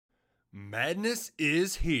Madness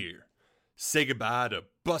is here. Say goodbye to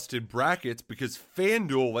busted brackets because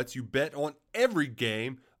FanDuel lets you bet on every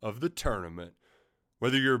game of the tournament.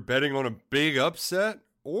 Whether you're betting on a big upset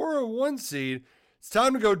or a one seed, it's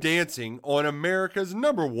time to go dancing on America's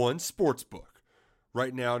 #1 sportsbook.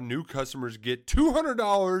 Right now, new customers get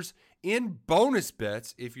 $200 in bonus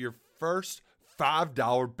bets if your first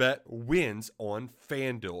 $5 bet wins on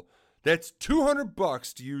FanDuel. That's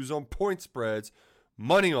 $200 to use on point spreads,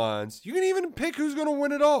 money lines. You can even pick who's going to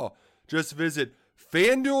win it all. Just visit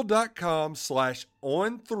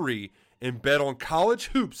FanDuel.com/on3 and bet on college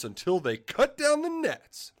hoops until they cut down the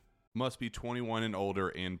nets. Must be 21 and older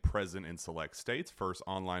and present in select states. First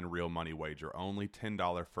online real money wager only.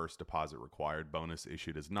 $10 first deposit required. Bonus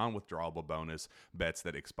issued as non-withdrawable bonus. Bets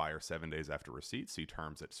that expire 7 days after receipt. See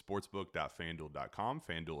terms at sportsbook.fanduel.com.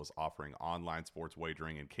 FanDuel is offering online sports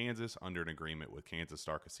wagering in Kansas under an agreement with Kansas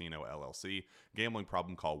Star Casino, LLC. Gambling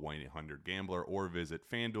problem? Call 1-800-GAMBLER or visit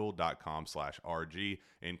fanduel.com/RG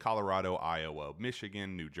in Colorado, Iowa,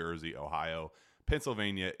 Michigan, New Jersey, Ohio,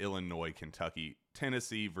 Pennsylvania, Illinois, Kentucky,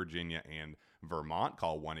 Tennessee, Virginia, and Vermont.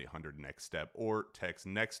 Call 1-800-NEXT-STEP or text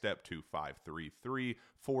NEXT-STEP to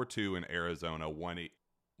 53342 in Arizona,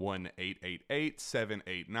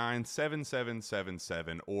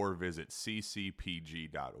 1-888-789-7777 or visit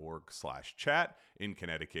ccpg.org/chat. In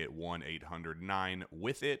Connecticut,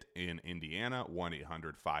 1-800-9-WITH-IT. In Indiana,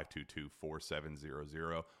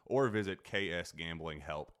 1-800-522-4700 or visit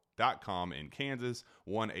ksgamblinghelp.com. In Kansas,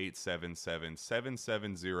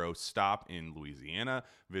 1-877-770-STOP in Louisiana.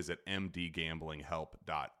 Visit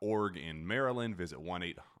mdgamblinghelp.org in Maryland. Visit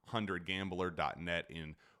 1-800-gambler.net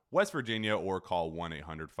in West Virginia or call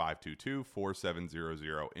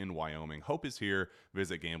 1-800-522-4700 in Wyoming. Hope is here.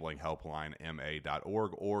 Visit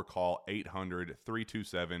gamblinghelplinema.org or call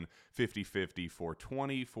 800-327-5050 for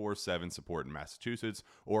 24/7 support in Massachusetts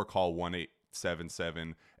or call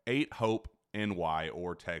 1-877-8-HOPE NY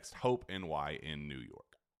or text Hope NY in New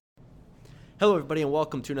York. Hello, everybody, and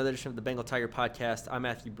welcome to another edition of the Bengal Tiger Podcast. I'm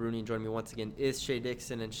Matthew Bruni, and joining me once again is Shea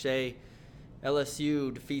Dixon. And Shea,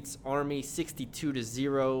 LSU defeats Army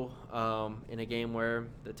 62-0 in a game where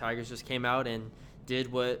the Tigers just came out and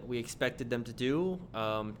did what we expected them to do,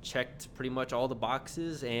 checked pretty much all the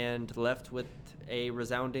boxes, and left with a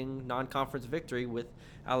resounding non-conference victory with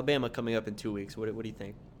Alabama coming up in 2 weeks. What do you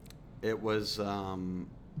think? It was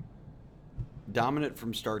dominant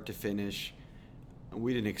from start to finish.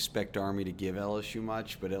 We didn't expect Army to give LSU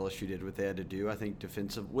much, but LSU did what they had to do. I think we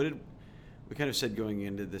kind of said going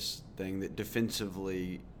into this thing that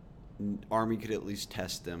defensively Army could at least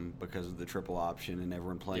test them because of the triple option and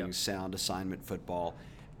everyone playing sound assignment football.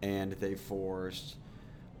 And they forced,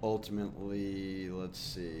 ultimately, let's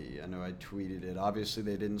see, I know I tweeted it. Obviously,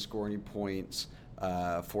 they didn't score any points,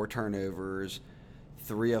 4 turnovers.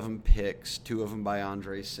 3 of them picks, 2 of them by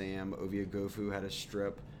Andre Sam. Ovia Gofu had a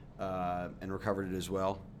strip and recovered it as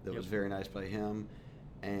well. That was very nice by him.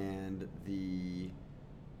 And the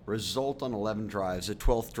result on 11 drives, the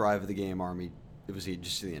 12th drive of the game, Army, it was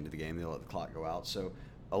just the end of the game. They let the clock go out. So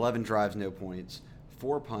 11 drives, no points,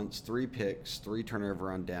 4 punts, 3 picks, 3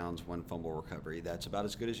 turnover on downs, 1 fumble recovery. That's about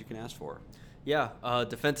as good as you can ask for. Yeah,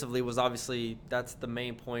 defensively was obviously that's the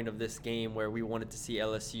main point of this game where we wanted to see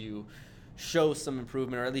LSU show some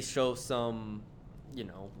improvement or at least show some,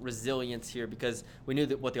 resilience here because we knew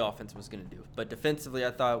that what the offense was going to do. But defensively,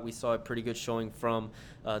 I thought we saw a pretty good showing from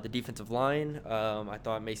the defensive line. I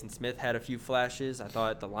thought Mason Smith had a few flashes. I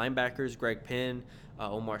thought the linebackers, Greg Penn,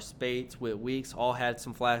 Omar Spates, Whit Weeks, all had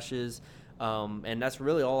some flashes. And that's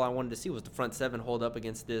really all I wanted to see was the front seven hold up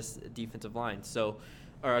against this defensive line.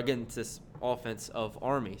 Or against this offense of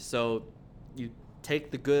Army. So you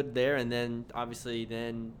take the good there, and then obviously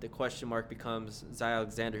then the question mark becomes Zy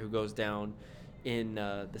Alexander, who goes down in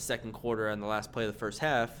the second quarter and the last play of the first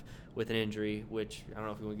half with an injury, which I don't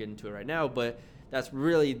know if we want to get into it right now, but that's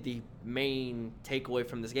really the main takeaway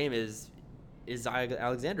from this game is Zy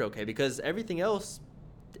Alexander okay? Because everything else,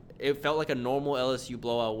 it felt like a normal LSU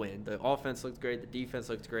blowout win. The offense looked great. The defense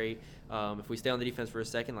looked great. If we stay on the defense for a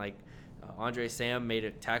second, Andre Sam made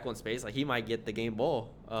a tackle in space. He might get the game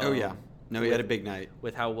ball. He had a big night.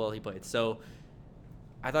 With how well he played. So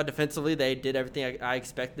I thought defensively they did everything I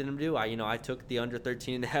expected them to do. I took the under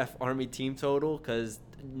 13.5 Army team total because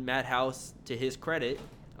Matt House, to his credit,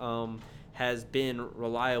 has been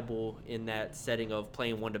reliable in that setting of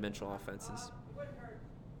playing one-dimensional offenses.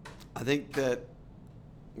 I think that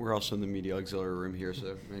We're also in the media auxiliary room here,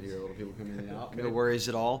 so maybe hear a little people coming in and out. No worries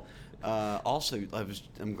at all. Also,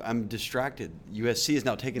 I'm distracted. USC is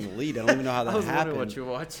now taking the lead. I don't even know how that I was happened. wondering what you're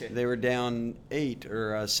watching. They were down 8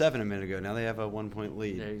 or 7 a minute ago. Now they have a 1-point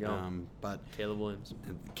lead. There you go. But Caleb Williams.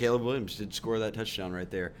 Caleb Williams did score that touchdown right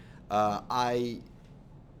there. I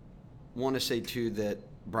want to say, too, that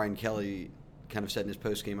Brian Kelly kind of said in his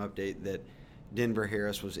post-game update that Denver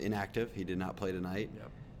Harris was inactive. He did not play tonight.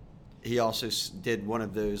 Yep. He also did one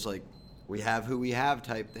of those, like, we have who we have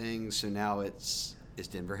type things. So now is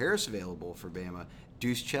Denver Harris available for Bama?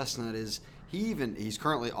 Deuce Chestnut he's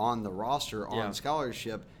currently on the roster on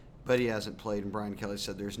scholarship, but he hasn't played. And Brian Kelly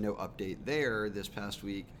said there's no update there this past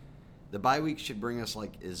week. The bye week should bring us,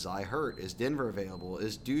 like, is Zy hurt? Is Denver available?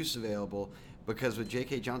 Is Deuce available? Because with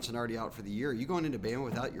J.K. Johnson already out for the year, you going into Bama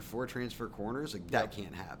without your 4 transfer corners? Like, that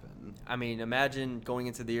can't happen. I mean, imagine going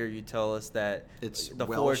into the year, you tell us that It's the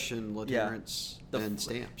Welsh and LaTerrence and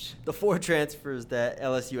Stamps. The 4 transfers that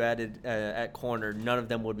LSU added at corner, none of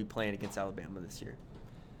them would be playing against Alabama this year.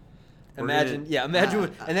 Imagine.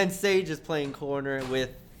 And then Sage is playing corner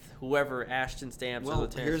with whoever, Ashton, Stamps, or Well,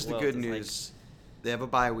 LaTerrence. here's the good news. They have a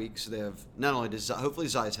bye week, so they have not only does hopefully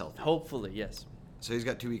Zy's healthy. Hopefully, yes. So he's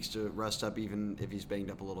got 2 weeks to rest up, even if he's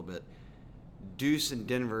banged up a little bit. Deuce and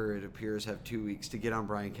Denver, it appears, have 2 weeks to get on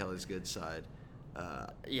Brian Kelly's good side.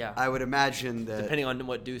 I would imagine that depending on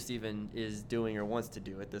what Deuce even is doing or wants to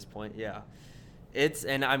do at this point,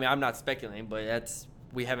 and I mean, I'm not speculating, but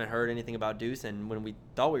we haven't heard anything about Deuce, and when we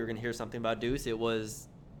thought we were going to hear something about Deuce, it was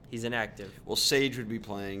he's inactive. Well, Sage would be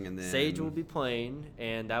playing, and then Sage will be playing,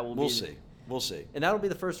 and that will We'll see. And that'll be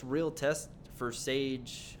the first real test for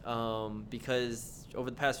Sage, because over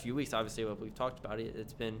the past few weeks, obviously, what we've talked about,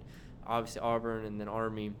 it's been obviously Auburn and then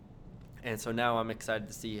Army. And so now I'm excited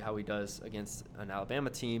to see how he does against an Alabama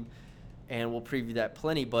team, and we'll preview that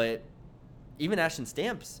plenty. But even Ashton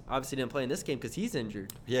Stamps obviously didn't play in this game because he's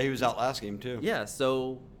injured. Yeah, he was out last game too. Yeah,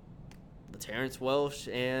 so Terrence Welsh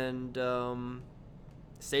and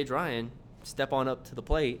Sage Ryan step on up to the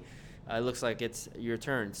plate. It looks like it's your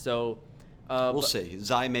turn. So we'll see.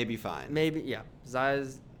 Zy may be fine. Maybe, yeah.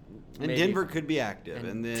 Zy's and Denver could be active,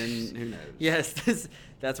 and then who knows? Yes,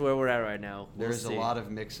 that's where we're at right now. There's a lot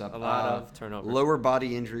of mix-up. A lot of turnover. Lower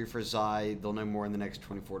body injury for Zy. They'll know more in the next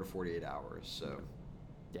 24 to 48 hours. So,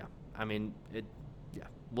 yeah. I mean,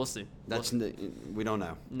 we'll see. We don't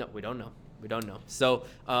know. No, we don't know. So,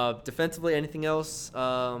 defensively, anything else?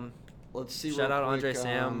 Let's see. Shout out Andre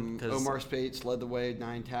Sam. Omar Spates led the way,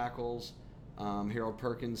 9 tackles. Harold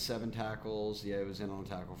Perkins, 7 tackles. Yeah, he was in on a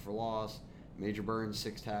tackle for loss. Major Burns,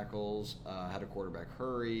 6 tackles. Had a quarterback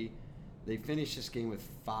hurry. They finished this game with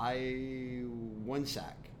 1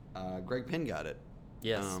 sack. Greg Penn got it.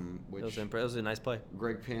 Yes, it was a nice play.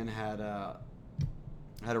 Greg Penn had a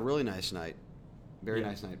really nice night. Very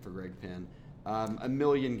nice night for Greg Penn. 1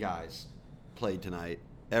 million guys played tonight.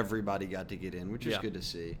 Everybody got to get in, which is good to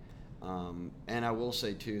see. And I will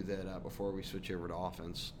say, too, that before we switch over to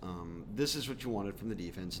offense, this is what you wanted from the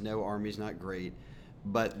defense. No, Army's not great,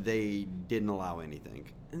 but they didn't allow anything.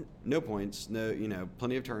 No points,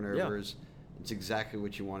 plenty of turnovers. Yeah. It's exactly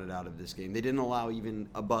what you wanted out of this game. They didn't allow even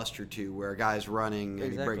a bust or two where a guy's running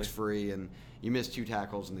and he breaks free and you miss 2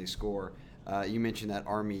 tackles and they score. You mentioned that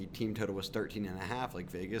Army team total was 13.5. Like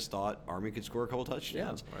Vegas thought Army could score a couple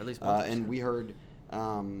touchdowns. Yeah, or at least one. And we heard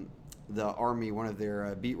the Army, one of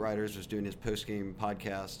their beat writers, was doing his post-game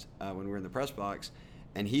podcast when we were in the press box,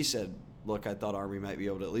 and he said, look, I thought Army might be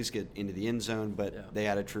able to at least get into the end zone, but they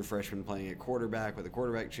had a true freshman playing at quarterback with a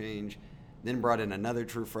quarterback change, then brought in another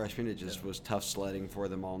true freshman. It just was tough sledding for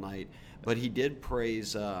them all night. But he did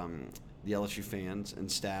praise the LSU fans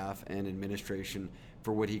and staff and administration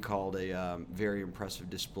for what he called a very impressive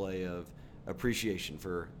display of appreciation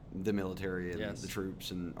for the military and the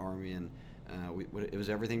troops and Army. And it was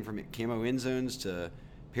everything from camo end zones to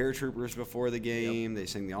paratroopers before the game. They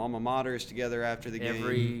sang the alma maters together after the game.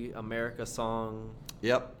 Every America song.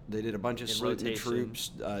 Yep, they did a bunch of saluting the troops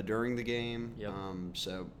during the game. Yep.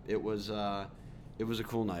 So it was a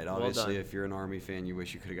cool night. Obviously, if you're an Army fan, you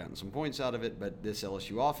wish you could have gotten some points out of it. But this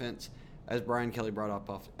LSU offense, as Brian Kelly brought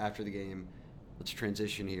up after the game, let's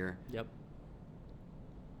transition here. Yep.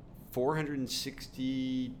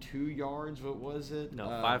 462 yards. What was it? No,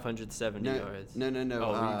 570 yards. No.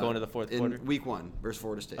 Oh, are you going to the fourth quarter? In week 1 versus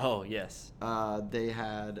Florida State. Oh, yes. They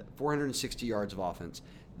had 460 yards of offense.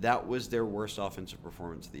 That was their worst offensive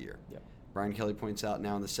performance of the year. Yep. Brian Kelly points out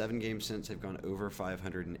now in the 7 games since, they've gone over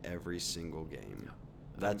 500 in every single game. Yeah.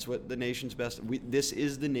 That's what the nation's best. This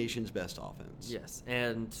is the nation's best offense. Yes,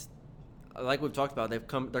 and like we've talked about, they're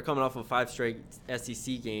coming off of 5 straight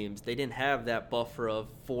SEC games. They didn't have that buffer of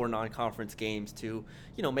 4 non-conference games to,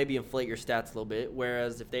 maybe inflate your stats a little bit.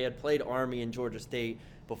 Whereas if they had played Army and Georgia State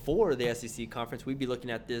before the SEC conference, we'd be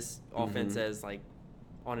looking at this offense as like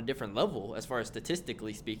on a different level as far as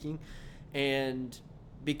statistically speaking. And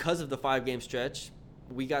because of the 5-game stretch,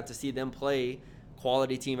 we got to see them play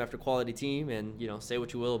quality team after quality team. And, say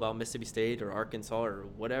what you will about Mississippi State or Arkansas or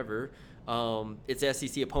whatever. It's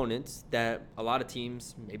SEC opponents that a lot of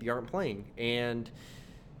teams maybe aren't playing. And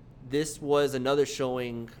this was another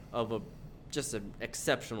showing of just an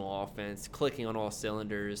exceptional offense, clicking on all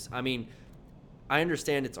cylinders. I mean, I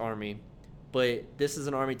understand it's Army, but this is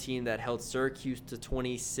an Army team that held Syracuse to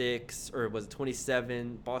 26, or was it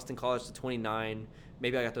 27, Boston College to 29.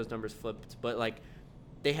 Maybe I got those numbers flipped. But,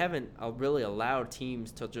 they haven't really allowed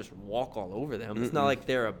teams to just walk all over them. It's not like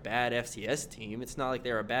they're a bad FCS team. It's not like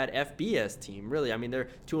they're a bad FBS team, really. I mean, they're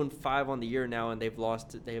 2-5 on the year now, and they have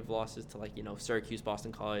losses to Syracuse,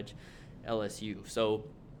 Boston College, LSU. So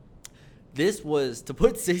this was to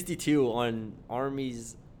put 62 on Army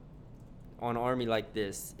like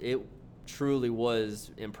this. It truly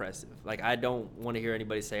was impressive. I don't want to hear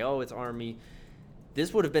anybody say, "Oh, it's Army."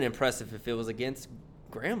 This would have been impressive if it was against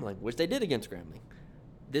Grambling, which they did against Grambling.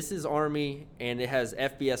 This is Army, and it has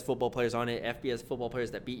FBS football players on it, FBS football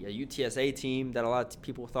players that beat a UTSA team that a lot of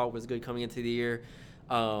people thought was good coming into the year.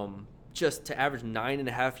 Just to average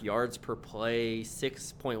 9.5 yards per play,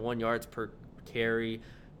 6.1 yards per carry,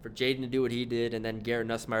 for Jaden to do what he did, and then Garrett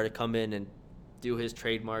Nussmeier to come in and do his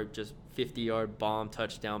trademark just 50-yard bomb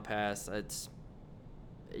touchdown pass.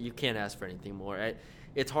 You can't ask for anything more.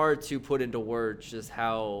 It's hard to put into words just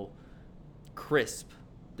how crisp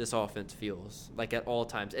this offense feels at all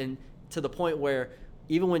times, and to the point where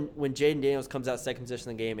even when Jaden Daniels comes out second position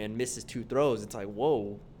in the game and misses 2 throws, it's like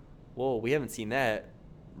whoa, we haven't seen that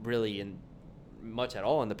really in much at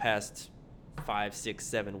all in the past 5, 6,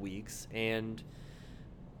 7 weeks, and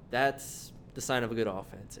that's the sign of a good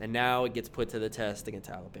offense. And now it gets put to the test against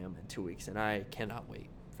Alabama in 2 weeks, and I cannot wait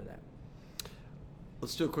for that.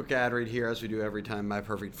 Let's do a quick ad read here, as we do every time. My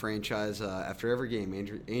Perfect Franchise. After every game,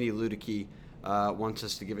 Andy Ludicky wants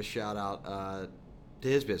us to give a shout-out to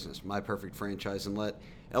his business, My Perfect Franchise, and let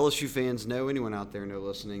LSU fans know, anyone out there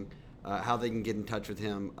listening, how they can get in touch with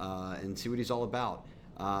him and see what he's all about.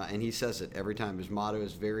 And he says it every time. His motto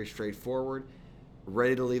is very straightforward.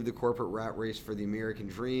 Ready to leave the corporate rat race for the American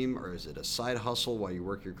dream, or is it a side hustle while you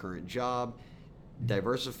work your current job?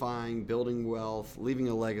 Diversifying, building wealth, leaving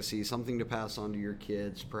a legacy, something to pass on to your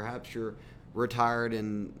kids. Perhaps you're retired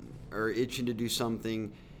and are itching to do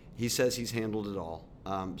something. He says he's handled it all.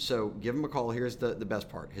 So give him a call. Here's the best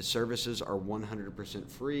part. His services are 100%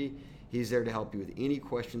 free. He's there to help you with any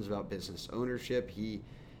questions about business ownership. He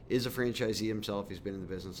is a franchisee himself. He's been in the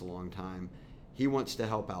business a long time. He wants to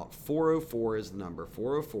help out. 404 is the number,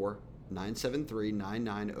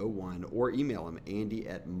 404-973-9901, or email him,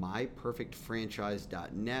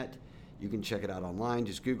 andy@myperfectfranchise.net. You can check it out online.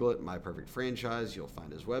 Just Google it, My Perfect Franchise. You'll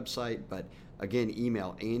find his website. But again,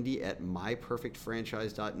 email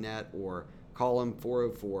andy@myperfectfranchise.net or call him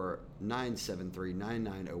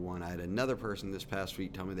 404-973-9901. I had another person this past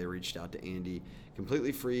week tell me they reached out to Andy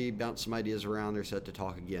completely free, bounced some ideas around. They're set to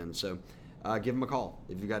talk again. So give him a call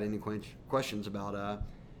if you've got any questions about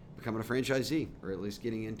becoming a franchisee, or at least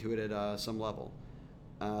getting into it at some level.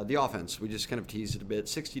 The offense, we just kind of teased it a bit.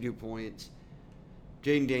 62 points.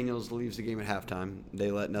 Jaden Daniels leaves the game at halftime. They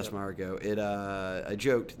let Nussmeier go. I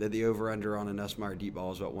joked that the over-under on a Nussmeier deep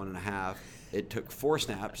ball is about 1.5. It took 4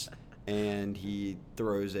 snaps, and he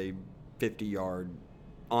throws a 50-yard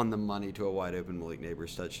on the money to a wide-open Malik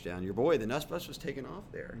Neighbors touchdown. Your boy, the Nuss Bus, was taken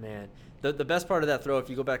off there. Man, the best part of that throw, if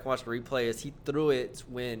you go back and watch the replay, is he threw it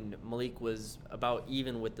when Malik was about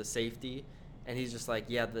even with the safety, and he's just like,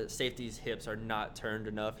 yeah, the safety's hips are not turned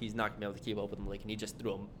enough. He's not going to be able to keep up with Malik, and he just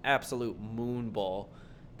threw an absolute moon ball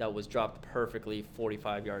that was dropped perfectly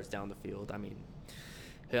 45 yards down the field. I mean,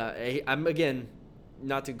 I'm, again,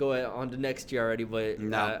 not to go on to next year already, but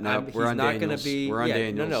we're on Daniels.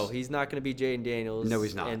 No, he's not going to be Jaden Daniels. No,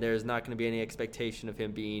 he's not. And there's not going to be any expectation of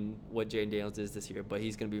him being what Jaden Daniels is this year, but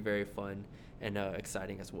he's going to be very fun and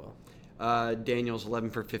exciting as well. Daniels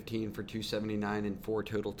 11 for 15 for 279 and 4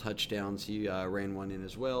 total touchdowns. He ran one in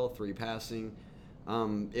as well, 3 passing.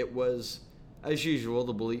 It was, as usual,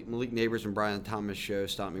 the Malik Neighbors and Brian Thomas show.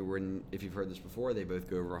 Stop me when, if you've heard this before, they both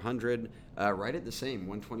go over 100. Right at the same,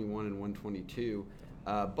 121 and 122.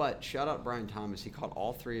 But shout out Brian Thomas. He caught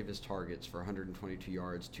all 3 of his targets for 122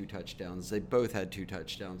 yards, 2 touchdowns. They both had 2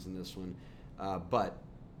 touchdowns in this one. But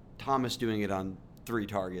Thomas doing it on 3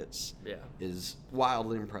 targets is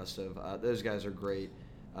wildly impressive. Those guys are great.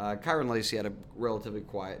 Kyron Lacey had a relatively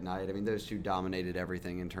quiet night. I mean, those two dominated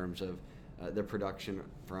everything in terms of the production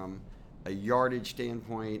from a yardage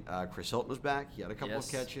standpoint. Chris Hilton was back. He had a couple of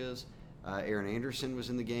catches. Aaron Anderson was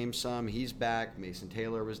in the game some. He's back. Mason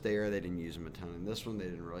Taylor was there. They didn't use him a ton in this one. They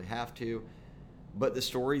didn't really have to. But the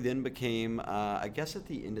story then became, I guess at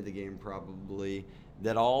the end of the game probably,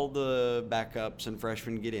 that all the backups and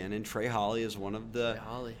freshmen get in, and Trey Holly is one of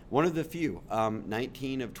the few.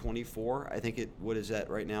 19 of 24, I think what is that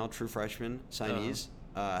right now? True freshman signees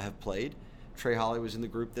have played. Trey Holly was in the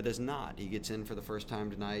group that has not. He gets in for the first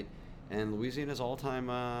time tonight, and Louisiana's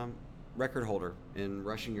all-time record holder in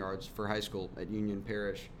rushing yards for high school at Union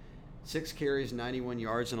Parish. 6 carries, 91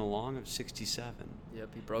 yards, and a long of 67. Yep,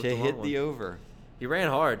 he broke to the hit long the one. over. He ran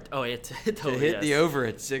hard. Oh, to hit the over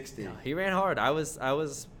at 60. No, he ran hard. I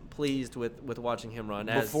was pleased with watching him run.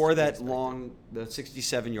 Before that the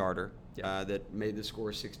 67-yarder that made the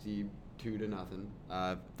score 62-0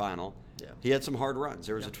 final. Yeah. He had some hard runs.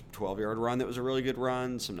 There was a 12-yard run that was a really good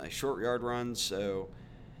run, some nice short yard runs. So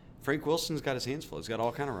Frank Wilson's got his hands full. He's got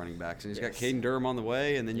all kind of running backs, and he's got Caden Durham on the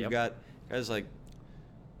way, and then you've got guys like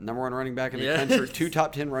number 1 running back in the country, 2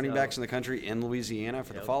 top 10 running backs in the country in Louisiana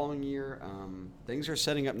for the following year. Things are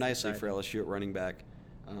setting up nicely for LSU at running back,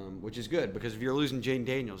 which is good because if you're losing Jaden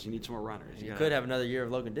Daniels, you need some more runners. You could have another year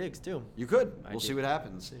of Logan Diggs, too. You could. We'll see what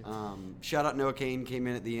happens. Shout out Noah Kane, came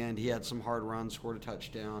in at the end. He had some hard runs, scored a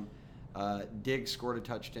touchdown. Diggs scored a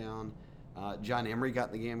touchdown. John Emery got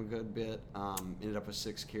in the game a good bit, ended up with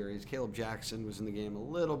 6 carries. Caleb Jackson was in the game a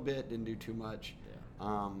little bit, didn't do too much.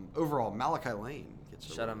 Overall, Malachi Lane.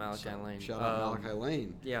 Shout out Malachi Lane. Shout out Malachi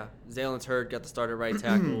Lane. Yeah, Zalen's hurt, got the starter right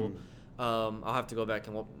tackle. I'll have to go back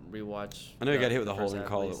and rewatch. I know he got hit with a holding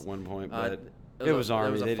call at one point, but it was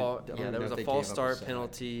Army. There was a false start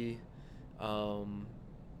penalty. I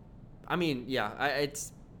mean,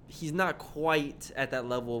 he's not quite at that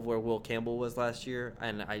level of where Will Campbell was last year,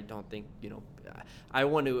 and I don't think, I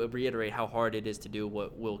want to reiterate how hard it is to do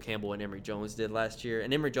what Will Campbell and Emory Jones did last year.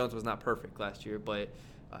 And Emory Jones was not perfect last year, but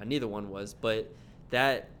neither one was. But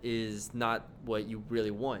that is not what you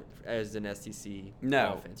really want as an SEC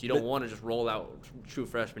offense. You don't want to just roll out true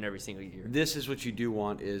freshmen every single year. This is what you do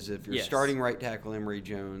want is if you're starting right tackle Emory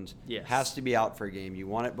Jones has to be out for a game. You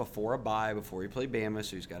want it before a bye, before you play Bama,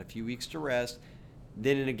 so he's got a few weeks to rest.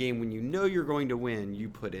 Then in a game when you know you're going to win, you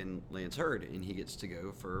put in Lance Hurd, and he gets to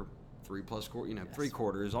go for 3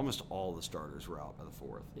 quarters. Almost all the starters were out by the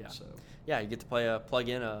 4th. Yeah. So. Yeah, you get to plug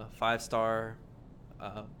in a 5-star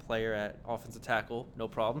player at offensive tackle, no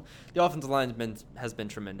problem. The offensive line has been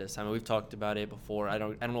tremendous. I mean, we've talked about it before. I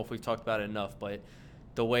don't know if we've talked about it enough, but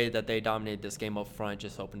the way that they dominated this game up front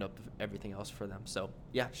just opened up everything else for them. So,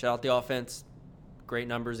 yeah, shout out the offense. Great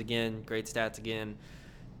numbers again, great stats again.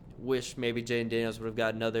 Wish maybe Jaden Daniels would have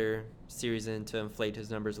got another series in to inflate his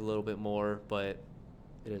numbers a little bit more, but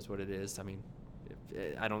it is what it is. I mean,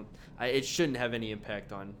 it shouldn't have any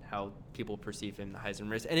impact on how people perceive him, the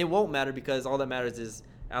Heisman race. And it won't matter because all that matters is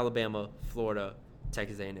Alabama, Florida,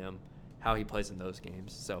 Texas A&M, how he plays in those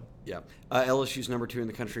games. So yeah, LSU's number 2 in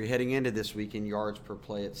the country heading into this week in yards per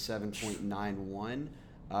play at 7.91.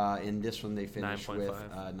 In this one, they finished with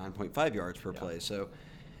 9.5 yards per play. So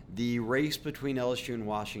the race between LSU and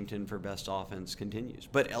Washington for best offense continues.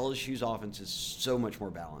 But LSU's offense is so much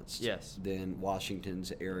more balanced than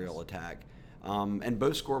Washington's aerial attack. And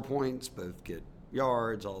both score points, both get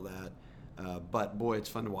yards, all that. But, boy, it's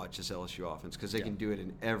fun to watch this LSU offense because they can do it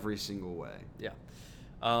in every single way. Yeah.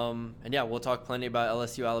 We'll talk plenty about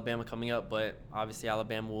LSU, Alabama coming up, but obviously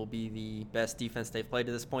Alabama will be the best defense they've played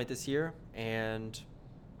to this point this year, and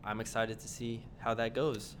I'm excited to see how that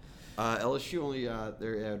goes. LSU only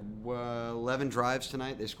they had 11 drives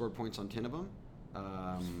tonight. They scored points on 10 of them.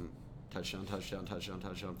 Touchdown,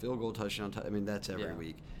 field goal, touchdown. I mean, that's every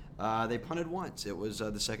week. They punted once. It was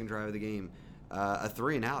the second drive of the game. A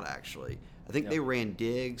 3-and-out, actually. I think they ran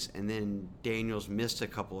Diggs, and then Daniels missed a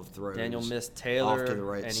couple of throws. Daniel missed Taylor, off to the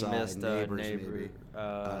right and side. He missed Neighbors, Neighbor.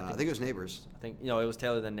 I think it was Neighbors. I think it was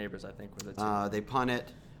Taylor then Neighbors. I think were the two. They punt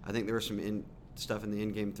it. I think there was some stuff in the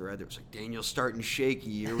in-game thread that was like Daniel's starting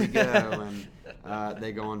shaky. Here we go, and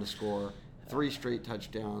they go on to score 3 straight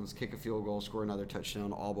touchdowns, kick a field goal, score another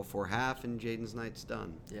touchdown, all before half, and Jaden's night's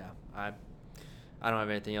done. Yeah, I don't have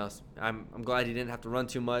anything else. I'm glad he didn't have to run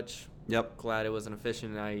too much. Yep. Glad it was an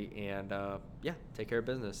efficient night, and take care of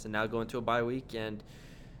business. And now go into a bye week, and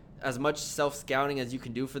as much self-scouting as you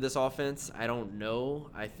can do for this offense, I don't know.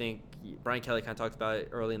 I think Brian Kelly kind of talked about it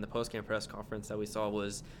early in the post-game press conference that we saw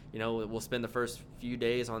was, we'll spend the first few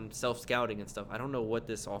days on self-scouting and stuff. I don't know what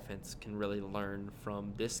this offense can really learn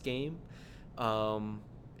from this game.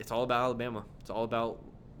 It's all about Alabama. It's all about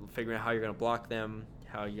figuring out how you're going to block them,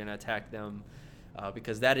 how you're going to attack them,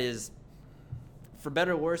 because that is, for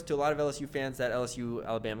better or worse, to a lot of LSU fans, that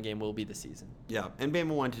LSU-Alabama game will be the season. Yeah, and Bama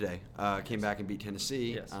won today. Came back and beat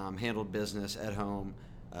Tennessee. Yes. Handled business at home.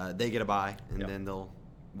 They get a bye, and then they'll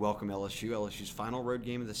welcome LSU's final road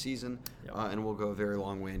game of the season, and we'll go a very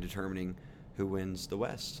long way in determining who wins the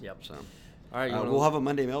West. Yep. So, all right, we'll have a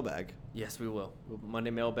Monday mailbag. Yes, we will.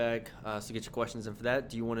 Monday mailbag. So get your questions in for that.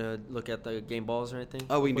 Do you want to look at the game balls or anything?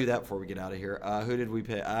 Oh, we can do that before we get out of here. Who did we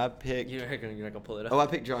pick? I picked. You're not gonna pull it up. Oh, I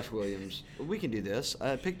picked Josh Williams. We can do this.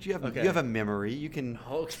 I picked you. You have a memory. You can.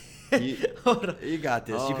 Okay. You got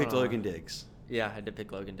this. You picked Logan Diggs. Yeah, I did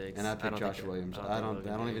pick Logan Diggs. And I picked Josh Williams. I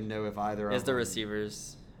don't even know if either of them. It's the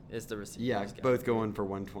receivers. Yeah, both going for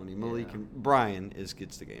 120. Malik and Brian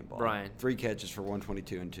gets the game ball. Brian. 3 catches for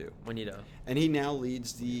 122 and 2. Juanito. And he now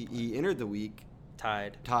leads he entered the week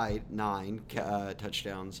tied 9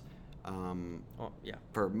 touchdowns. Yeah.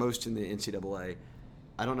 For most in the NCAA.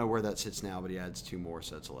 I don't know where that sits now, but he adds 2 more,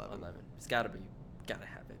 so that's 11. It's gotta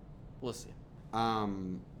have it. We'll see.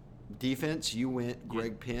 Defense, you went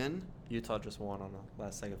Greg Penn. Utah just won on a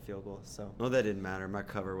last-second field goal, so. Well, that didn't matter. My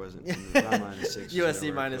cover wasn't -6.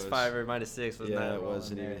 USC -5 or -6 was not. Yeah, it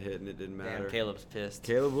wasn't even hitting. It didn't matter. Damn, Caleb's pissed.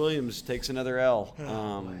 Caleb Williams takes another L.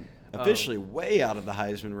 Officially way out of the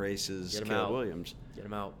Heisman races. Caleb Williams. Get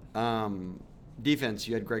him out. Defense,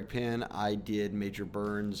 you had Greg Penn. I did Major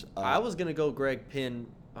Burns. I was gonna go Greg Penn.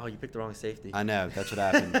 Oh, you picked the wrong safety. I know. That's what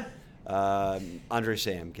happened. Andre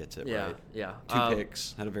Sam gets it right. Yeah. 2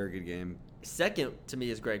 picks. Had a very good game. Second to me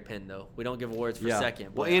is Greg Penn, though. We don't give awards for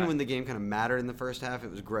second. Well, and when the game kind of mattered in the first half, it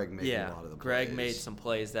was Greg making a lot of the plays. Greg made some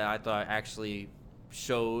plays that I thought actually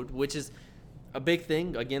showed, which is a big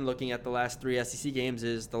thing. Again, looking at the last 3 SEC games,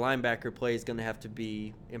 is the linebacker play is going to have to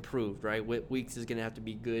be improved, right? Weeks is going to have to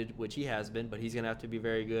be good, which he has been, but he's going to have to be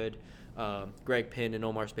very good. Greg Penn and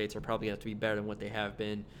Omar Spates are probably going to have to be better than what they have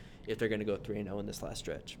been if they're going to go 3-0 in this last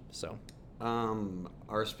stretch. So.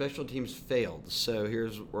 Our special teams failed, so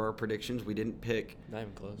here's our predictions. We didn't pick not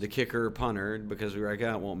even close. The kicker punter because we were like,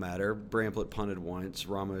 it won't matter. Bramblett punted once.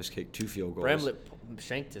 Ramos kicked 2 field goals. Bramblett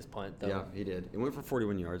shanked his punt, though. Yeah, he did. It went for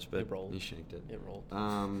 41 yards, but he shanked it. It rolled.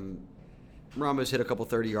 Ramos hit a couple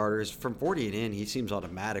 30-yarders. From 40 and in, he seems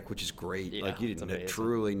automatic, which is great. Yeah, like, you didn't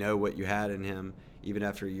truly know what you had in him, even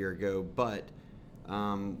after a year ago. But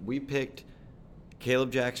we picked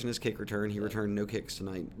Caleb Jackson as kick return. He returned no kicks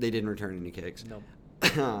tonight. They didn't return any kicks. No.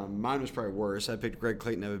 Mine was probably worse. I picked Greg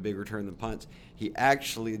Clayton to have a big return than punts. He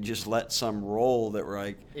actually just let some roll that were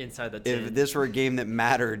like inside the 10. If this were a game that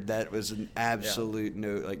mattered, that was an absolute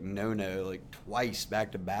no. Like twice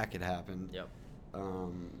back to back it happened. Yep.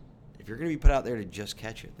 If you're going to be put out there to just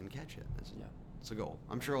catch it, then catch it. That's a goal.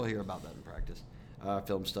 I'm sure I'll hear about that in practice,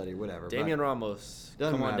 film study, whatever. Damian Ramos,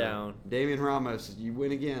 come on down. Damian Ramos, you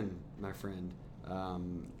win again, my friend.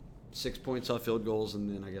 6 points off field goals, and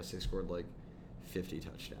then I guess they scored like 50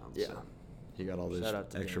 touchdowns. Yeah. So he got all those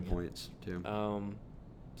extra points, too.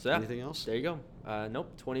 Anything else? There you go.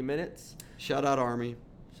 Nope, 20 minutes. Shout out Army.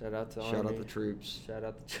 Shout out to Army. Shout out the troops. Shout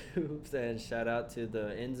out the troops, and shout out to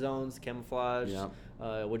the end zones, camouflage. Yeah.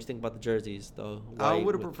 What'd you think about the jerseys, though? I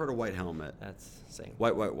would have preferred a white helmet. That's same.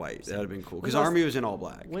 White. That would have been cool. Because Army was in all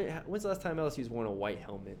black. When's the last time LSU's worn a white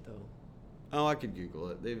helmet, though? Oh, I could Google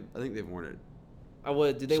it. I think they've worn it.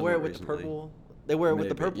 Did they wear it with recently. The purple? They wear it with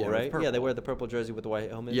the purple, right? Purple. Yeah, they wear the purple jersey with the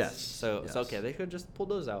white helmets. Yes. So okay, they could have just pulled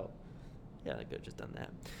those out. Yeah, they could have just done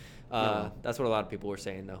that. That's what a lot of people were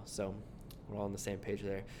saying, though. So we're all on the same page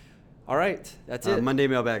there. All right, that's it. Monday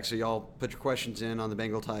mailbag. So y'all put your questions in on the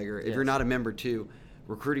Bengal Tiger. If you're not a member, too,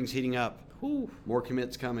 recruiting's heating up. More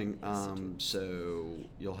commits coming. So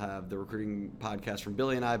you'll have the recruiting podcast from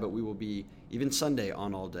Billy and I, but we will be even Sunday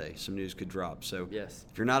on all day. Some news could drop. So yes,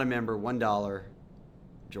 if you're not a member, $1,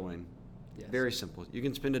 join. Yes. Very simple. You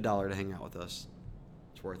can spend $1 to hang out with us.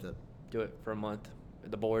 It's worth it. Do it for a month.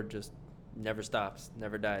 The board just never stops,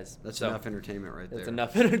 never dies. That's enough entertainment right there. That's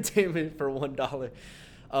enough entertainment for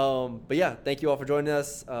 $1. But yeah, thank you all for joining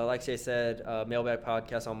us. Like Jay said, mailbag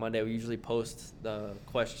podcast on Monday. We usually post the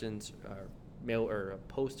questions,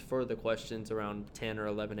 post for the questions around 10 or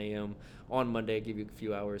 11 a.m. on Monday. Give you a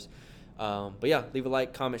few hours. But yeah, leave a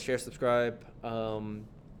like, comment, share, subscribe.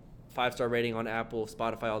 5-star rating on Apple,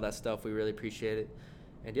 Spotify, all that stuff. We really appreciate it.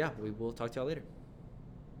 And yeah, we will talk to y'all later.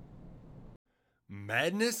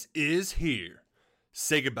 Madness is here.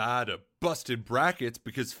 Say goodbye to busted brackets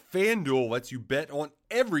because FanDuel lets you bet on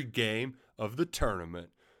every game of the tournament.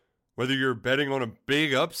 Whether you're betting on a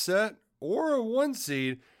big upset or a 1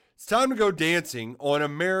 seed, it's time to go dancing on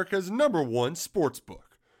America's #1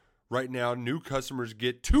 sportsbook. Right now, new customers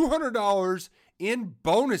get $200 in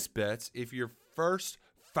bonus bets if your first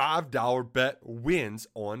 $5 bet wins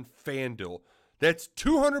on FanDuel. That's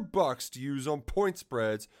 $200 to use on point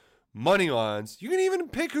spreads, money lines. You can even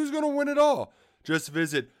pick who's going to win it all. Just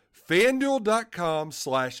visit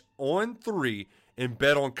FanDuel.com/on3 and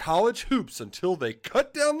bet on college hoops until they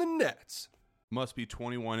cut down the nets. Must be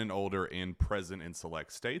 21 and older and present in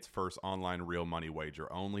select states. First online real money wager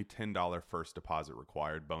only. $10 first deposit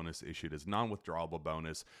required. Bonus issued as non-withdrawable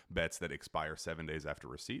bonus. Bets that expire 7 days after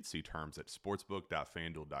receipt. See terms at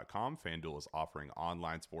sportsbook.fanduel.com. FanDuel is offering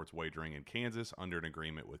online sports wagering in Kansas under an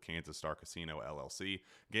agreement with Kansas Star Casino LLC.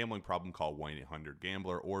 Gambling problem? Call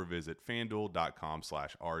 1-800-GAMBLER or visit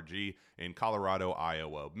fanduel.com/RG in Colorado,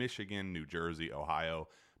 Iowa, Michigan, New Jersey, Ohio,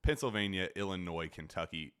 Pennsylvania, Illinois,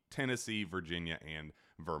 Kentucky, Tennessee, Virginia, and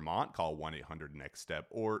Vermont. Call 1-800-NEXT-STEP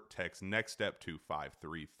or text NEXT STEP to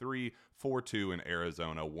 53342 in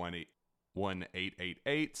Arizona,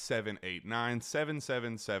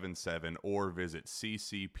 1-888-789-7777 or visit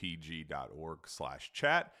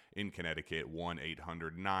ccpg.org/chat. In Connecticut,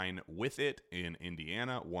 1-800-9-WITH-IT. In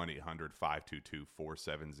Indiana,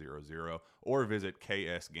 1-800-522-4700 or visit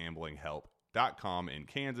ksgamblinghelp.com in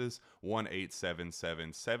Kansas,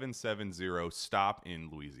 1-877-770-STOP in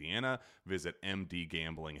Louisiana. Visit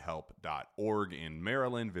mdgamblinghelp.org in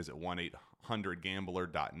Maryland. Visit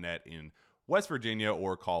 1-800-gambler.net in West Virginia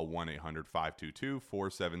or call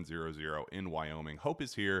 1-800-522-4700 in Wyoming. Hope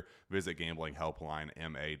is here. Visit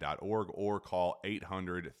gamblinghelplinema.org or call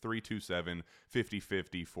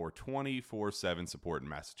 800-327-5050 for 24/7 support in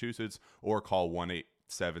Massachusetts or call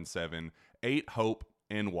 1-877-8-HOPE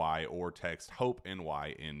NY or text HOPE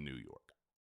NY in New York.